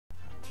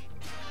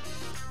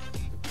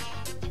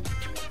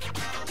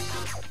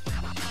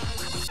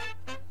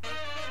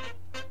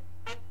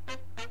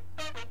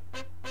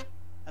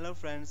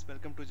friends,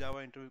 welcome to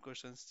Java Interview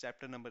Questions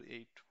chapter number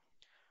 8.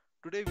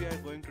 Today we are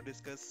going to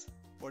discuss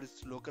what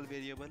is local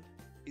variable,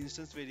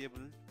 instance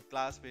variable,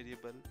 class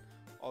variable,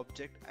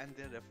 object and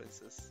their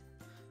references.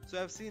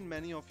 So I've seen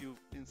many of you,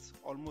 means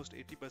almost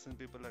 80%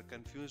 people are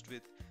confused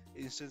with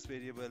instance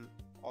variable,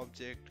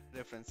 object,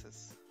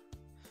 references.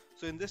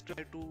 So in this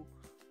try to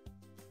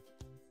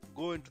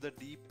go into the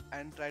deep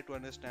and try to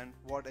understand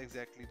what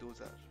exactly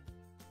those are.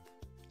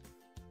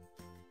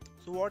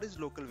 So what is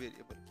local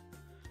variable?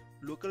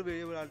 Local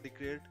variable are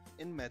declared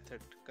in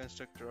method,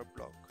 constructor or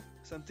block.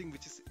 Something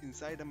which is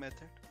inside a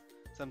method,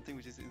 something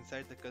which is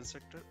inside the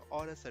constructor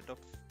or a set of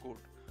code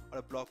or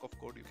a block of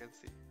code you can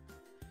say.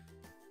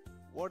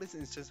 What is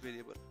instance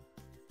variable?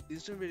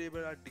 Instance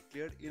variable are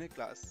declared in a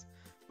class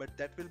but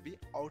that will be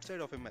outside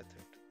of a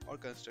method or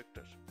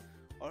constructor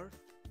or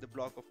the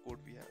block of code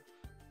we have.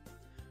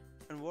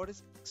 And what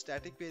is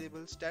static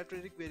variable?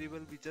 Static variable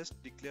we just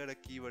declare a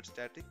keyword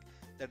static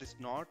that is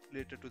not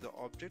related to the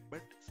object but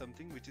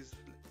something which is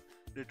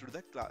related to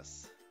the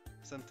class,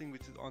 something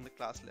which is on the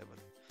class level.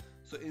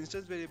 So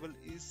instance variable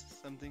is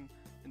something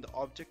in the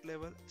object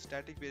level,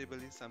 static variable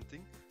is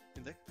something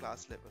in the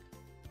class level.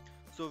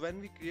 So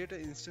when we create an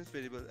instance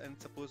variable and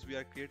suppose we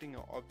are creating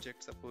an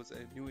object, suppose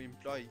a new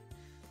employee,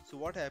 so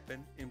what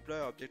happened,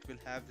 employee object will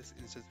have this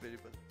instance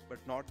variable but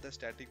not the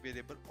static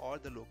variable or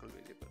the local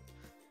variable.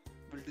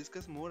 We'll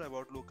discuss more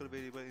about local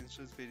variable,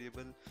 instance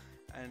variable,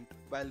 and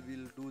while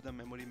we'll do the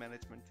memory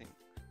management thing,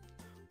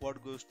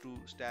 what goes to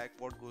stack,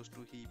 what goes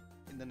to heap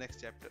in the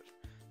next chapter.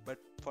 But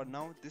for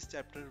now this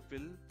chapter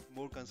will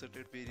more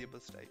concentrate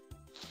variables type.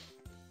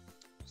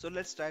 So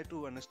let's try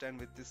to understand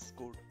with this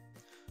code.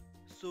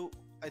 So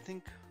I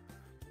think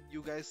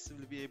you guys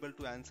will be able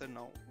to answer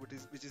now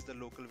which is the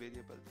local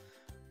variable,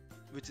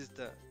 which is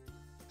the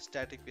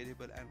static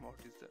variable, and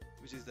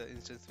which is the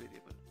instance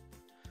variable.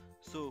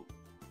 So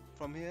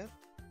from here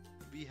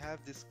we have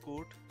this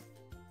code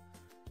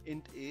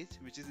int age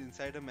which is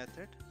inside a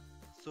method,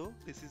 so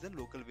this is a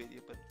local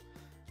variable,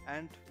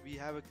 and we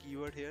have a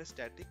keyword here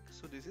static,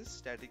 so this is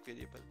static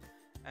variable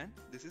and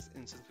this is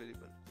instance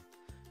variable.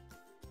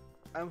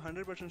 I'm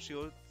 100%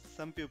 sure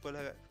some people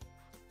have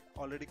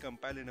already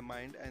compiled in a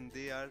mind and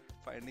they are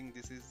finding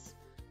this is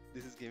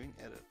giving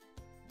error.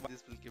 Why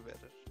this will give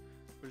error?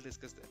 We'll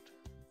discuss that.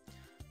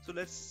 So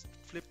let's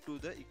flip to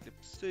the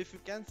Eclipse. So if you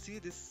can see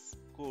this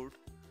code,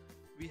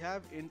 we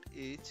have int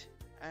age,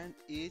 and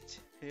age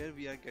here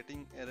we are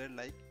getting error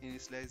like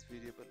initialize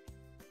variable.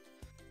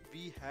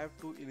 We have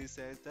to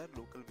initialize the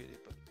local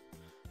variable.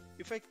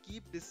 If I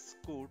keep this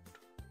code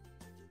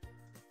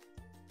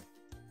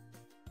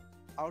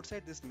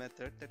outside this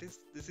method, that is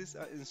this is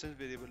an instance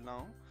variable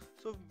now,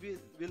 so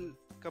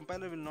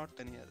compiler will not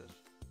any error.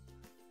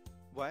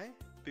 Why?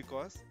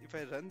 Because if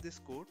I run this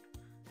code,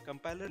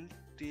 compiler will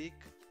take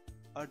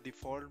a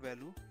default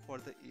value for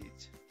the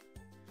age.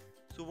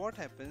 So what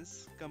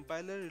happens,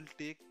 compiler will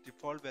take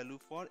default value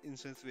for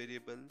instance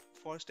variable,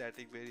 for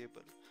static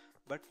variable,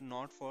 but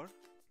not for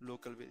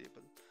local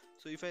variable.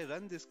 So if I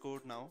run this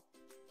code now,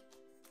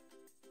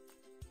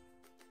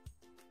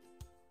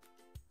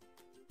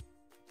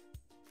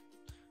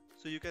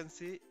 so you can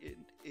see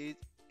age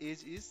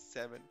is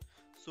 7.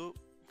 So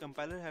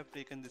compiler have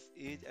taken this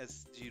age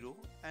as 0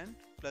 and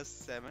plus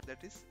 7,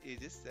 that is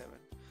age is 7.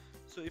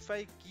 So if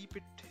I keep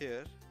it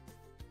here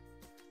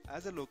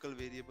as a local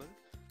variable,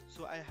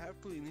 so I have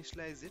to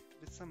initialize it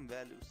with some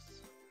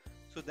values,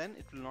 so then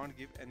it will not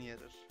give any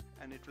error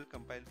and it will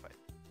compile file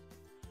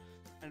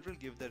and it will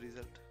give the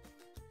result.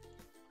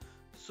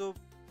 So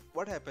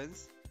what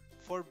happens,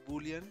 for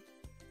boolean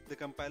the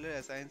compiler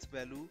assigns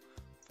value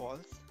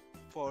false,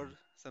 for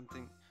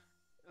something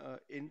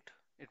int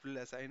it will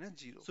assign a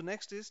 0. So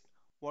next is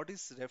what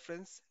is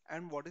reference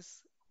and what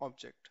is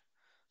object.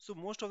 So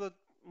most of the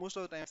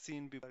time I've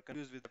seen people are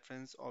confused with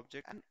reference,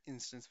 object and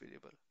instance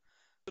variable.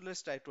 So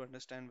let's try to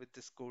understand with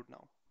this code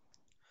now.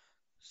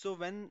 So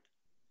when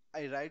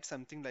I write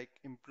something like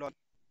employee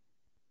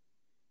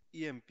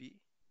emp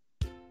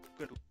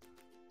equal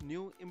to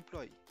new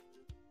employee,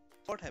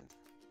 what happens?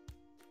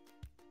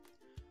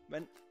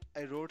 When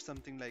I wrote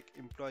something like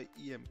employee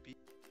emp,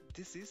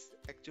 this is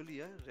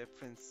actually a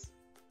reference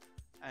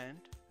and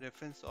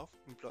reference of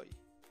employee.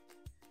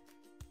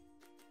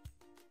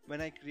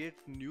 When I create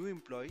new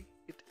employee,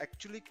 it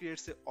actually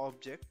creates an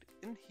object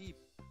in heap.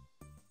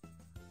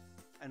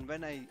 And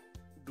when I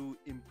do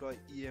employee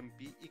emp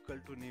equal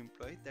to new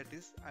employee, that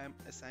is I am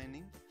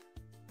assigning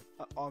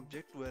an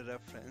object to a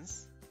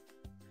reference.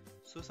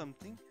 So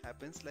something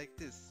happens like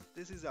this.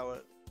 This is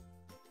our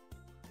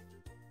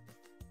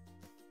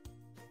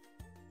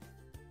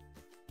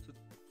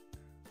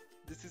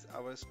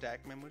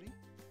stack memory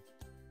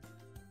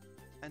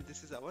and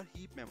this is our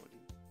heap memory.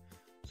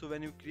 So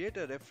when you create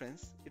a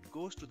reference, it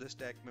goes to the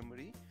stack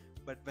memory,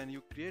 but when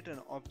you create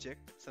an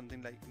object,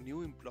 something like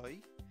new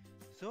employee,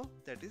 so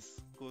that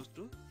is goes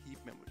to heap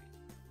memory.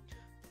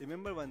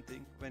 Remember one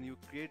thing, when you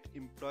create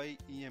employee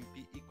emp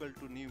equal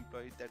to new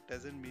employee, that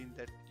doesn't mean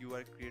that you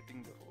are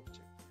creating the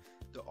object.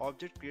 The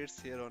object creates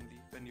here only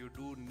when you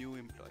do new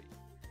employee,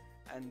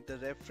 and the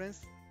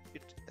reference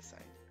it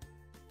assigned.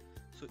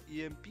 So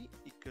emp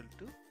equal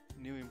to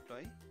new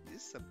employee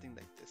is something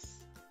like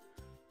this.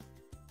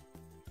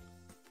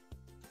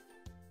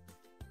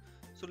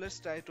 So let's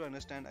try to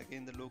understand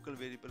again the local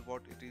variable,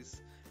 what it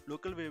is.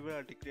 Local variable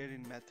are declared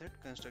in method,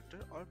 constructor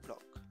or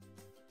block.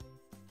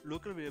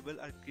 Local variable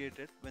are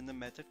created when the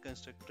method,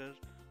 constructor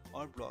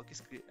or block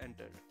is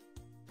entered,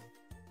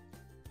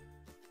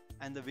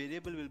 and the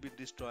variable will be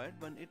destroyed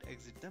when it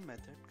exits the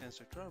method,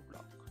 constructor or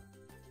block.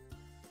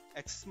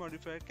 Access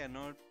modifier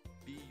cannot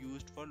be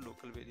used for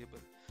local variable.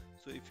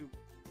 So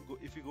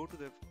if you go to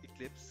the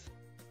Eclipse,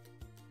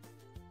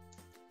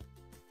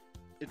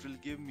 it will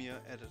give me an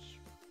error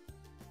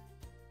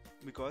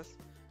because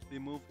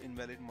remove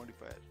invalid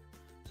modifier.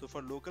 So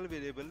for local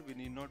variable we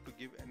need not to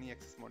give any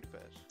access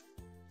modifier.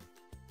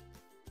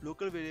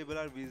 Local variable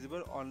are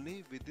visible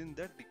only within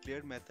the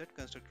declared method,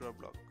 constructor or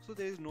block. So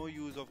there is no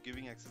use of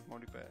giving access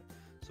modifier.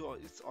 So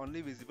it's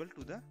only visible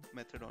to the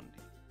method only.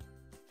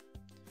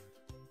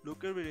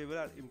 Local variable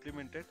are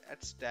implemented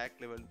at stack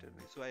level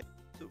internally. So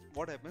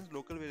what happens?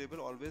 Local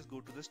variable always go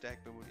to the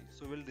stack memory.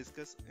 So we'll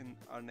discuss in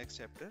our next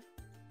chapter.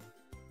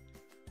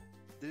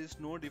 There is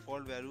no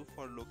default value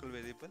for local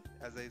variable,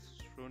 as I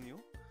shown you.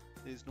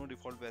 There is no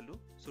default value.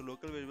 So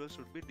local variable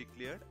should be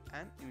declared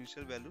and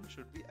initial value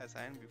should be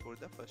assigned before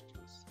the first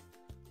use.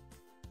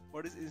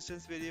 What is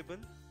instance variable?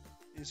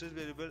 Instance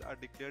variable are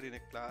declared in a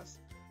class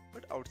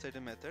but outside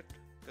a method,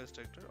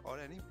 constructor or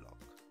any block.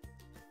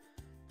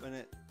 When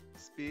a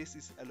space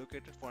is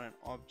allocated for an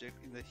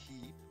object in the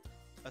heap,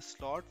 a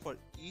slot for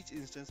each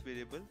instance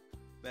variable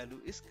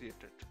value is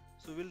created.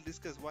 So we'll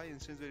discuss why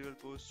instance variable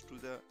goes to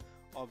the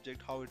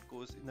object, how it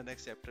goes in the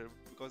next chapter,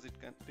 because it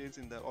contains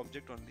in the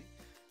object only.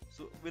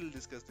 So we'll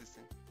discuss this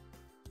thing.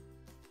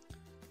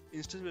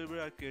 Instance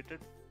variable are created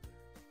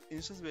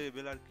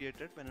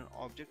when an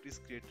object is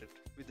created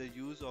with the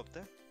use of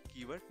the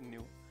keyword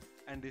new,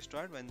 and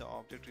destroyed when the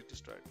object is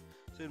destroyed.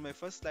 So in my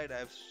first slide I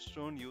have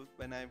shown you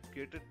when I have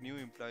created new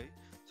employee,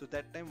 so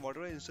that time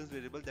whatever instance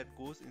variable that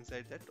goes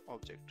inside that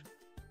object.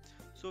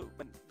 So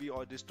when we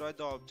destroy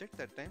the object,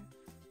 that time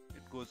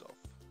it goes off.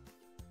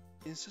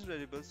 Instance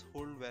variables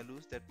hold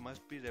values that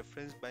must be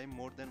referenced by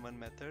more than one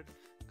method,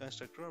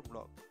 constructor or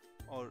block,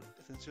 or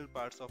essential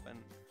parts of an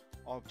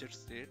object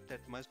state that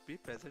must be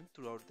present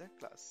throughout the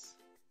class.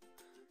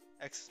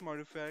 Access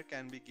modifier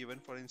can be given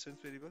for instance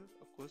variable.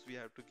 Of course we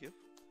have to give.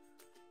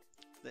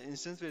 The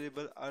instance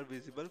variable are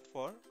visible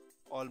for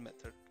all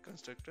method,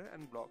 constructor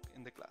and block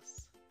in the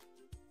class.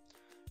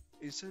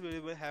 Instance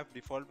variable have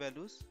default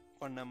values.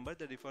 For number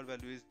the default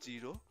value is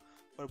 0,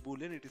 for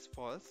boolean it is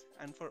false,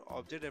 and for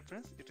object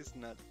reference it is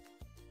null.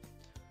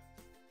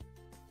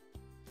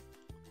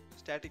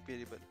 Static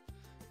variable.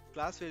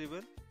 Class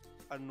variable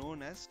are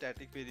known as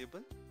static variable,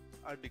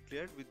 are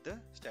declared with the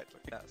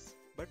static class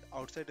but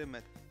outside a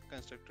method,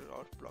 constructor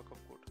or block of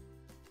code.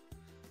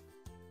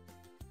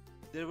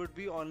 There would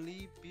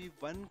only be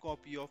one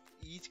copy of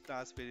each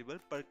class variable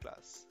per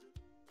class,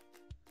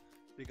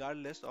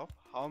 regardless of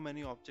how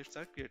many objects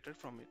are created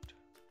from it.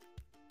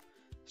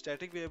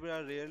 Static variables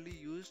are rarely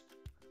used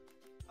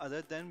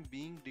other than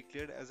being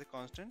declared as a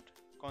constant.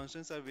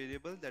 Constants are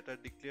variables that are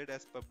declared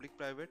as public,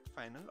 private,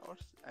 final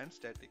and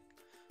static.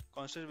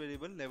 Constant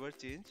variables never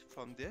change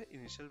from their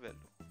initial value.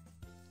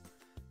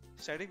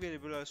 Static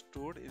variables are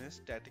stored in a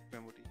static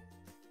memory.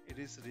 It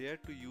is rare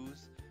to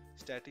use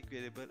static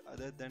variable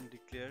other than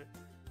declare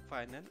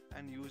final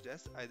and used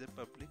as either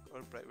public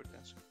or private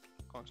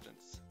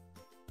constants.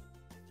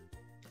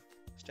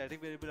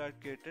 Static variables are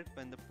created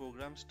when the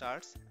program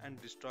starts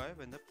and destroyed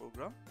when the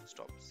program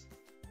stops.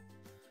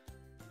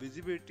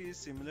 Visibility is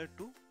similar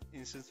to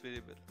instance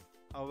variable.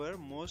 However,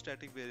 most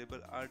static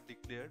variables are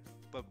declared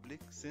public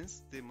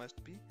since they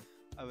must be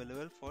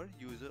available for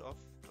user of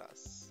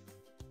class.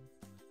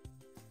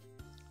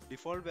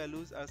 Default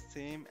values are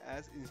same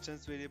as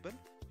instance variable.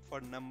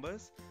 For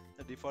numbers,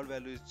 the default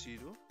value is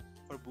 0.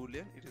 For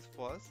boolean, it is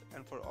false,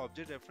 and for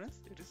object reference,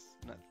 it is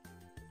null.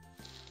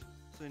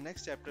 So in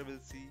next chapter, we'll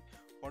see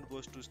what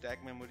goes to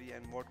stack memory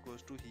and what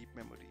goes to heap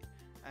memory,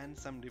 and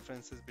some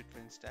differences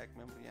between stack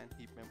memory and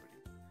heap memory.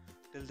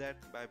 Till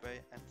that, bye bye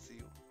and see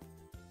you.